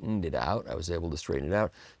straightened it out. I was able to straighten it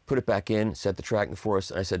out, put it back in, set the tracking force,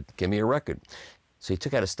 and I said, "Give me a record." So he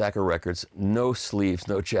took out a stack of records, no sleeves,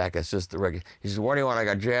 no jackets, just the record. He said, "What do you want?" I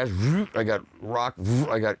got jazz, I got rock,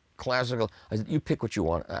 I got classical. I said, "You pick what you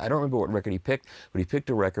want." I don't remember what record he picked, but he picked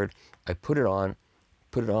a record. I put it on,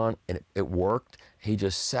 and it worked. He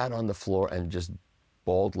just sat on the floor and just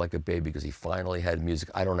bawled like a baby because he finally had music.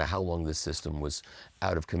 I don't know how long this system was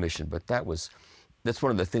out of commission, but that's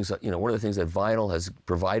one of the things that, one of the things that vinyl has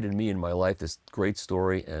provided me in my life, this great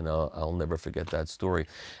story, and I'll never forget that story.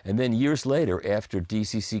 And then years later, after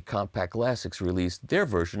DCC Compact Classics released their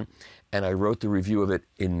version, and I wrote the review of it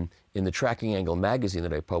in the Tracking Angle magazine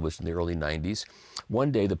that I published in the early 90s,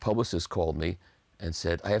 one day the publicist called me and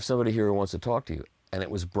said, "I have somebody here who wants to talk to you." And it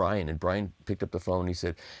was Brian, and Brian picked up the phone, and he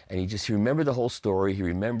said, and he remembered the whole story, he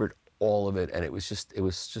remembered all of it, and it was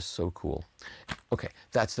just so cool. Okay,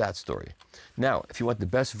 that's that story. Now, if you want the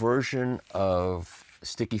best version of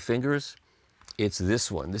Sticky Fingers, it's this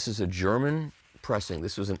one. This is a German pressing.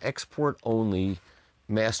 This was an export-only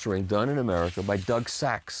mastering done in America by Doug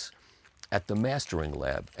Sachs at the Mastering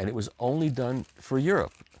Lab, and it was only done for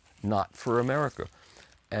Europe, not for America.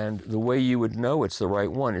 And the way you would know it's the right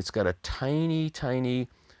one, it's got a tiny, tiny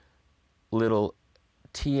little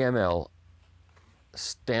TML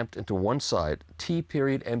stamped into one side, T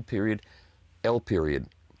period, M period, L period,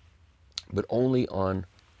 but only on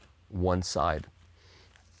one side.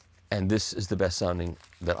 And this is the best sounding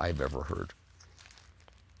that I've ever heard.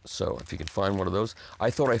 So if you can find one of those. I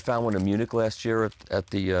thought I found one in Munich last year at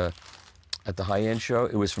the at the high-end show.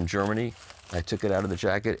 It was from Germany. I took it out of the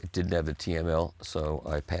jacket. It didn't have the TML, so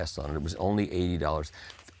I passed on it. It was only $80.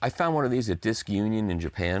 I found one of these at Disc Union in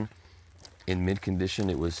Japan in mint condition.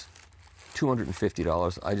 It was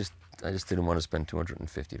 $250. I just didn't want to spend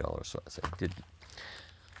 $250, so I didn't.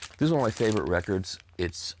 This is one of my favorite records.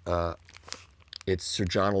 It's Sir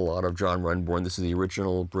John a Lot of John Runborn. This is the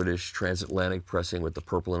original British transatlantic pressing with the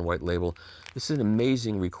purple and white label. This is an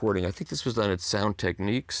amazing recording. I think this was done at Sound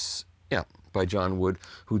Techniques, yeah, by John Wood,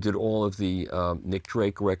 who did all of the Nick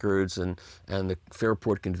Drake records and the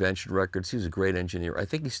Fairport Convention records. He was a great engineer. I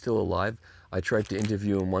think he's still alive. I tried to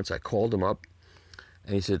interview him once. I called him up,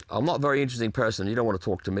 and he said, "I'm not a very interesting person. You don't want to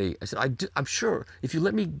talk to me." I said, I'm sure. If you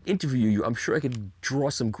let me interview you, I'm sure I could draw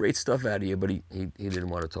some great stuff out of you, but he didn't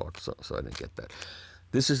want to talk, so I didn't get that.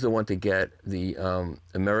 This is the one to get. The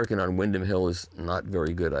American on Windham Hill is not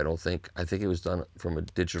very good, I don't think. I think it was done from a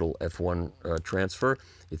digital F1 transfer.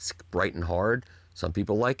 It's bright and hard. Some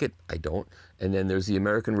people like it. I don't. And then there's the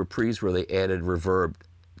American Reprise where they added reverb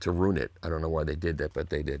to ruin it. I don't know why they did that, but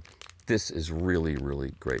they did. This is really,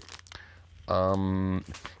 really great.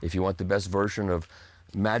 If you want the best version of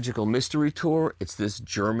Magical Mystery Tour, it's this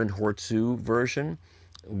German Horzu version,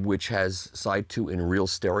 which has side 2 in real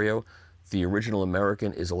stereo. The original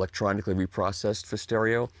American is electronically reprocessed for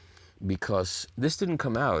stereo because this didn't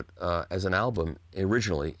come out as an album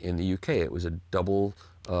originally in the UK. It was a double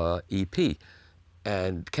EP.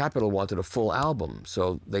 And Capitol wanted a full album,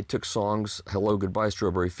 so they took songs, Hello, Goodbye,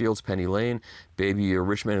 Strawberry Fields, Penny Lane, Baby, You're a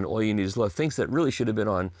Rich Man, and All You Need Is Love, things that really should have been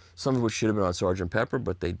on, some of which should have been on Sgt. Pepper,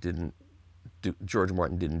 but they didn't do, George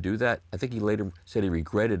Martin didn't do that. I think he later said he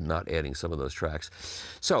regretted not adding some of those tracks.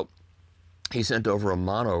 So he sent over a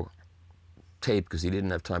mono tape because he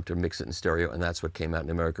didn't have time to mix it in stereo, and that's what came out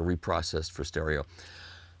in America, reprocessed for stereo.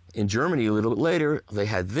 In Germany, a little bit later, they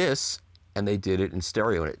had this, and they did it in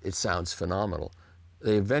stereo, and it sounds phenomenal.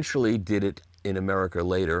 They eventually did it in America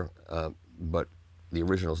later, but the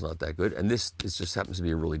original's not that good. And this just happens to be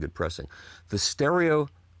a really good pressing. The stereo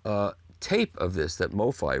tape of this that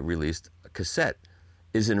MoFi released, a cassette,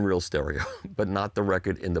 is in real stereo, but not the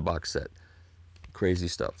record in the box set. Crazy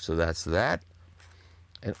stuff. So that's that.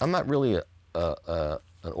 And I'm not really an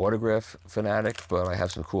autograph fanatic, but I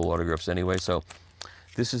have some cool autographs anyway. So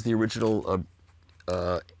this is the original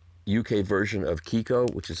UK version of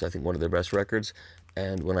Kiko, which is, I think, one of their best records.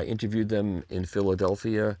 And when I interviewed them in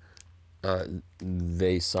Philadelphia,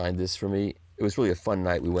 they signed this for me. It was really a fun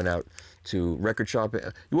night. We went out to record shopping.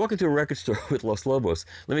 You walk into a record store with Los Lobos,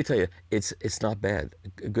 let me tell you, it's not bad.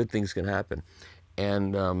 Good things can happen.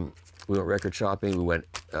 And we went record shopping. We went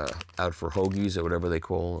out for hoagies or whatever they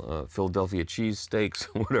call Philadelphia cheese steaks,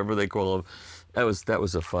 whatever they call them. That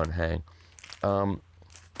was a fun hang. Then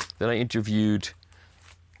I interviewed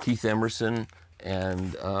Keith Emerson,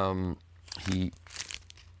 and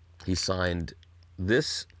he signed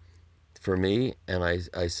this for me, and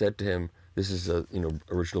I said to him, this is a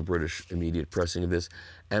original British immediate pressing of this,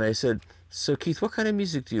 and I said, so Keith, what kind of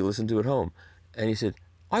music do you listen to at home? And he said,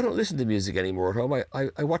 I don't listen to music anymore at home.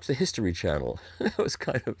 I watch the History Channel. That was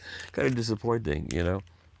kind of disappointing, you know.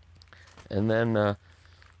 And then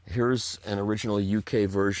here's an original UK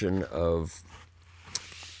version of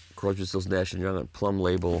Crosby, Stills, Nash & Young on Plum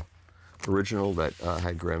label original that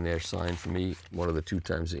had Graham Nash signed for me one of the 2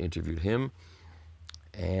 times I interviewed him.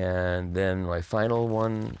 And then my final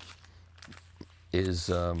one is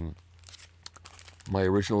my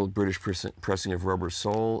original British pressing of Rubber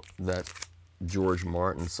Soul that George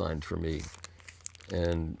Martin signed for me.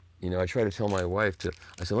 And I try to tell my wife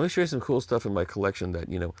I said, let me show you some cool stuff in my collection that,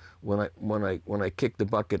 when I kick the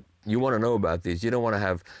bucket, you want to know about these. You don't want to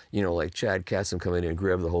have, like Chad Kassem come in and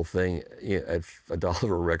grab the whole thing at $1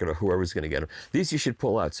 a record or whoever's going to get them. These you should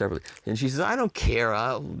pull out separately. And she says, I don't care,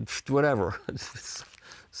 whatever.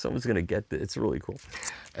 Someone's going to get this. It's really cool.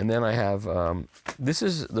 And then I have, this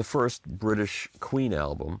is the first British Queen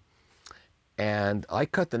album. And I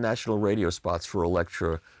cut the national radio spots for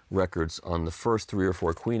Elektra Records on the first 3 or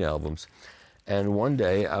 4 Queen albums. And one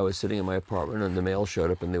day I was sitting in my apartment and the mail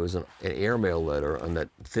showed up, and there was an airmail letter on that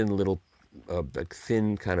thin little,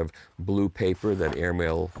 thin kind of blue paper that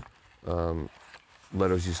airmail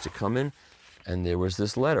letters used to come in. And there was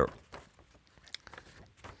this letter.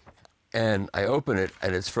 And I open it,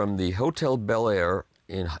 and it's from the Hotel Bel Air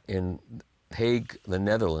in Hague, the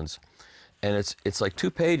Netherlands. And it's like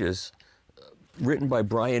 2 pages written by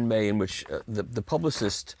Brian May, in which the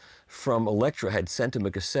publicist from Elektra had sent him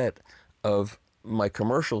a cassette of my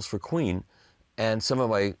commercials for Queen and some of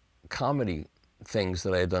my comedy things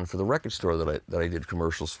that I had done for the record store that I did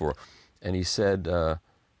commercials for. And he said,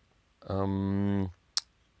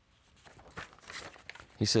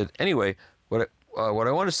 He said, anyway, what I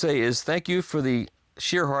want to say is thank you for the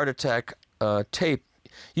sheer heart attack tape.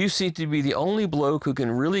 You seem to be the only bloke who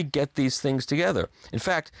can really get these things together. In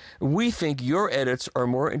fact, we think your edits are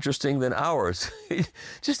more interesting than ours.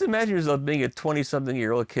 Just imagine yourself being a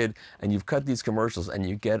 20-something-year-old kid and you've cut these commercials and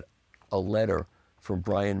you get a letter from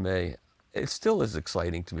Brian May. It still is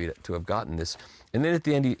exciting to me to have gotten this. And then at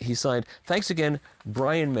the end he signed, thanks again,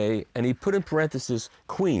 Brian May, and he put in parentheses,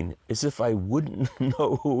 Queen, as if I wouldn't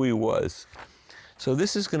know who he was. So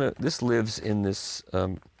this lives in this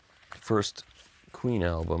first Queen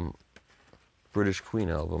album, British Queen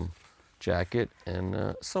album jacket,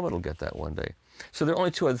 and someone will get that one day. So there are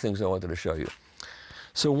only two other things I wanted to show you.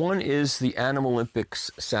 So one is the Animal Olympics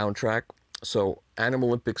soundtrack. So Animal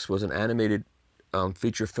Olympics was an animated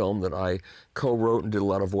feature film that I co-wrote and did a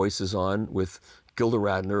lot of voices on with Gilda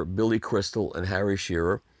Radner, Billy Crystal, and Harry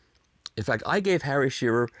Shearer. In fact, I gave Harry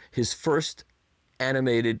Shearer his first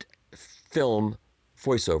animated film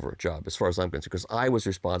voiceover job, as far as I'm concerned, because I was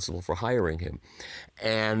responsible for hiring him.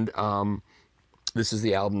 And this is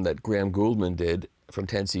the album that Graham Gouldman did from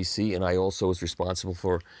 10cc, and I also was responsible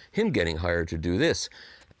for him getting hired to do this.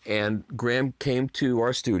 And Graham came to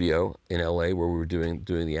our studio in LA where we were doing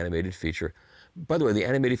the animated feature. By the way, the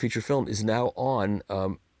animated feature film is now on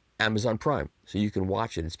Amazon Prime, so you can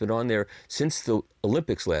watch it. It's been on there since the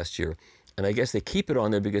Olympics last year, and I guess they keep it on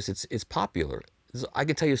there because it's popular. I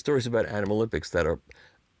can tell you stories about Animal Olympics that are,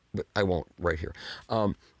 but I won't right here.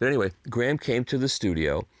 But anyway, Graham came to the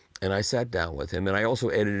studio, and I sat down with him, and I also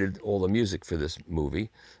edited all the music for this movie,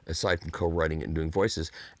 aside from co-writing it and doing voices.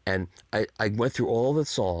 And I went through all the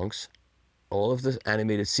songs, all of the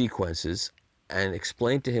animated sequences, and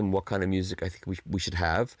explained to him what kind of music I think we should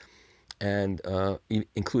have, and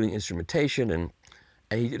including instrumentation, and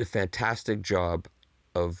he did a fantastic job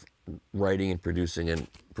of writing and producing and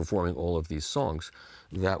performing all of these songs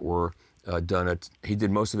that were done at, he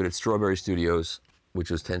did most of it at Strawberry Studios, which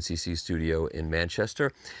was 10cc studio in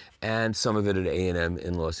Manchester, and some of it at A&M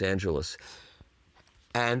in Los Angeles.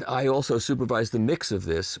 And I also supervised the mix of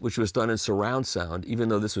this, which was done in surround sound, even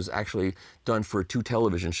though this was actually done for 2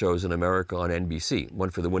 television shows in America on NBC, one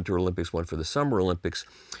for the Winter Olympics, one for the Summer Olympics.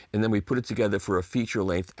 And then we put it together for a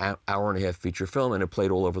feature-length, hour-and-a-half feature film, and it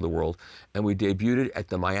played all over the world. And we debuted it at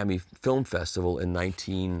the Miami Film Festival in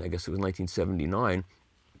 1979,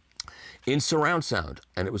 in surround sound.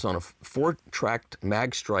 And it was on a 4-tracked,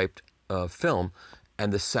 mag-striped film.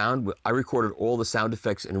 And the sound, I recorded all the sound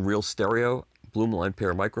effects in real stereo, Blumlein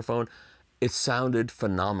pair microphone. It sounded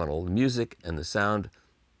phenomenal. The music and the sound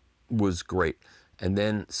was great. And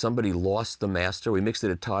then somebody lost the master. We mixed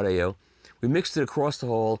it at Todd AO. We mixed it across the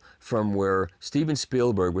hall from where Steven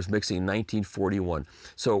Spielberg was mixing in 1941.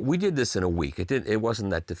 So we did this in a week. It wasn't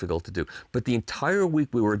that difficult to do. But the entire week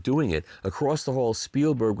we were doing it, across the hall,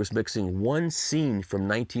 Spielberg was mixing one scene from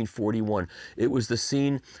 1941. It was the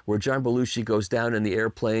scene where John Belushi goes down in the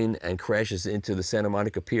airplane and crashes into the Santa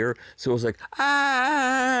Monica Pier. So it was like,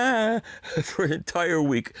 ah, for an entire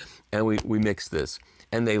week. And we mixed this.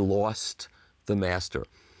 And they lost the master.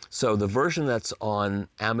 So the version that's on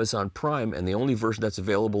Amazon Prime, and the only version that's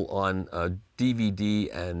available on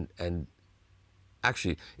DVD, and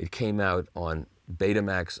actually it came out on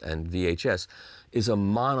Betamax and VHS, is a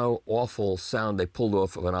mono awful sound they pulled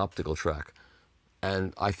off of an optical track.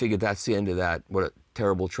 And I figured that's the end of that. What a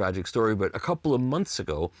terrible, tragic story. But a couple of months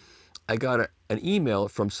ago, I got an email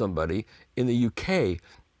from somebody in the UK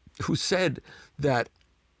who said that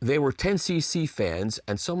they were 10cc fans,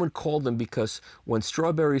 and someone called them because when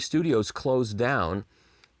Strawberry Studios closed down,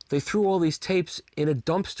 they threw all these tapes in a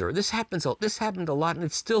dumpster. This happened a lot, and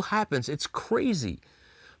it still happens. It's crazy.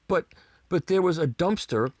 But there was a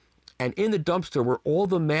dumpster, and in the dumpster were all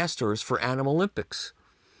the masters for Animal Olympics.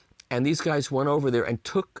 And these guys went over there and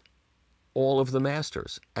took all of the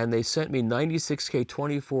masters. And they sent me 96K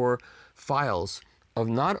 24 files of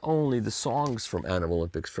not only the songs from Animal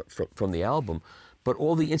Olympics from the album, but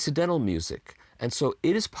all the incidental music. And so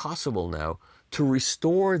it is possible now to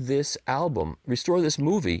restore this album, restore this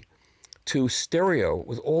movie to stereo,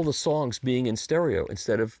 with all the songs being in stereo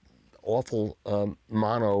instead of awful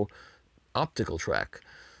mono optical track.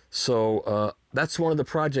 So that's one of the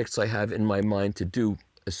projects I have in my mind to do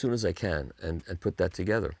as soon as I can, and put that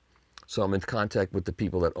together. So I'm in contact with the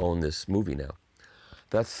people that own this movie now.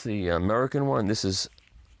 That's the American one. This is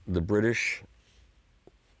the British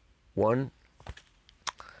one.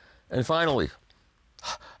 And finally,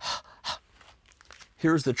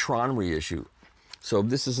 here's the Tron reissue. So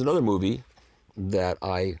this is another movie that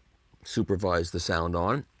I supervised the sound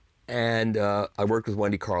on. And I worked with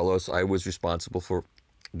Wendy Carlos. I was responsible for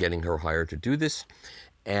getting her hired to do this.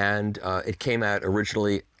 and it came out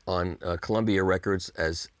originally on Columbia Records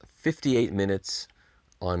as 58 minutes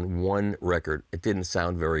on one record. It didn't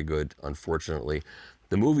sound very good, unfortunately.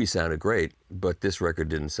 The movie sounded great, but this record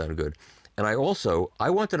didn't sound good. And I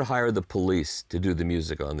wanted to hire the Police to do the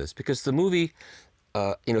music on this, because the movie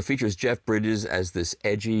features Jeff Bridges as this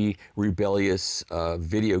edgy, rebellious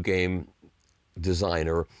video game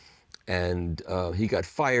designer, and he got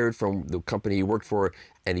fired from the company he worked for,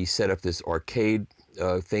 and he set up this arcade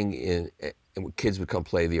thing, and kids would come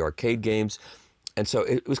play the arcade games. And so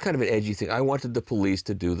it was kind of an edgy thing. I wanted the Police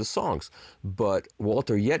to do the songs, but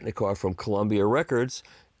Walter Yetnikoff from Columbia Records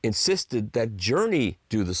insisted that Journey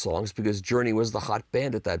do the songs, because Journey was the hot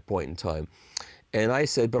band at that point in time. And I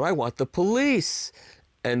said, but I want the Police.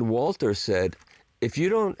 And Walter said, if you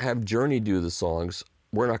don't have Journey do the songs,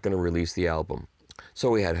 we're not going to release the album. So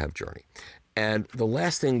we had to have Journey. And the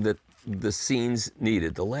last thing that the scenes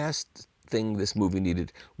needed, the last thing this movie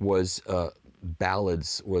needed was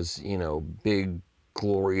ballads, was, big,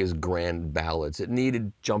 glorious, grand ballads. It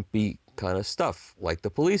needed jumpy kind of stuff like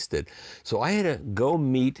the Police did. So I had to go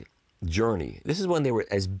meet Journey. This is when they were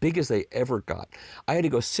as big as they ever got. I had to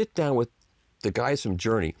go sit down with the guys from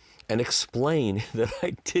Journey and explain that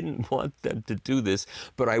I didn't want them to do this,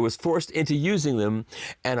 but I was forced into using them,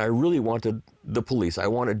 and I really wanted the Police. I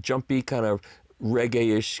wanted jumpy, kind of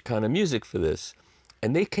reggae-ish kind of music for this.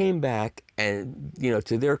 And they came back, and,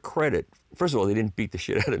 to their credit, first of all, they didn't beat the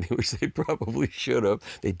shit out of me, which they probably should have.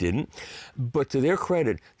 They didn't. But to their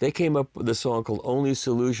credit, they came up with a song called Only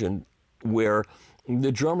Solution, where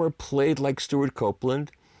the drummer played like Stuart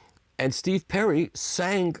Copeland, and Steve Perry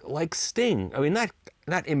sang like Sting. I mean,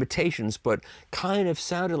 not imitations, but kind of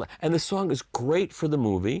sounded like... And the song is great for the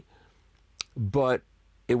movie, but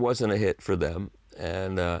it wasn't a hit for them.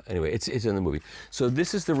 And anyway, it's in the movie. So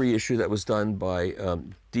this is the reissue that was done by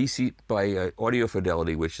Audio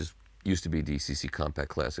Fidelity, which used to be DCC Compact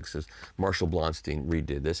Classics. Marshall Blonstein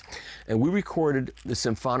redid this. And we recorded the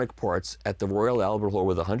symphonic parts at the Royal Albert Hall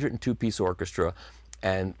with a 102-piece orchestra,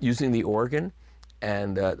 and using the organ,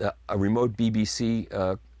 and a remote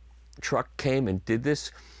BBC truck came and did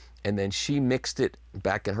this. And then she mixed it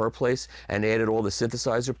back in her place and added all the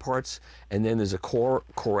synthesizer parts. And then there's a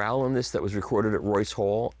chorale in this that was recorded at Royce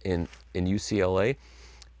Hall in UCLA.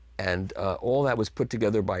 And all that was put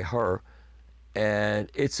together by her. And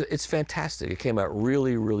it's fantastic. It came out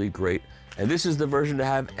really, really great. And this is the version to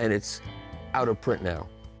have, and it's out of print now.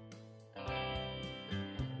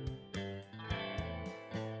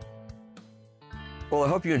 Well, I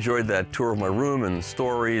hope you enjoyed that tour of my room and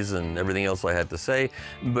stories and everything else I had to say,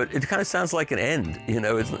 but it kind of sounds like an end,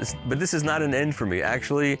 but this is not an end for me.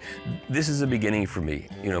 Actually, this is a beginning for me.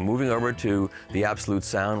 Moving over to the Absolute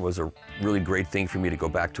Sound was a really great thing for me to go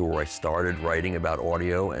back to where I started writing about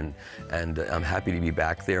audio, and I'm happy to be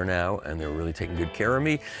back there now, and they're really taking good care of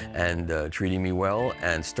me and treating me well,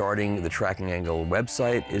 and starting the Tracking Angle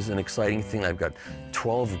website is an exciting thing. I've got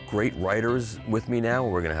 12 great writers with me now.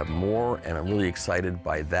 We're going to have more, and I'm really excited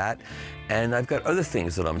by that. And I've got other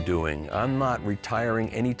things that I'm doing. I'm not retiring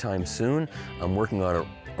anytime soon. I'm working on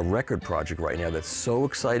a record project right now that's so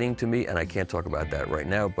exciting to me, and I can't talk about that right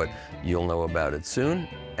now, but you'll know about it soon.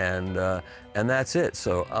 And that's it.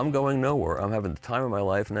 So I'm going nowhere. I'm having the time of my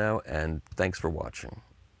life now, and thanks for watching.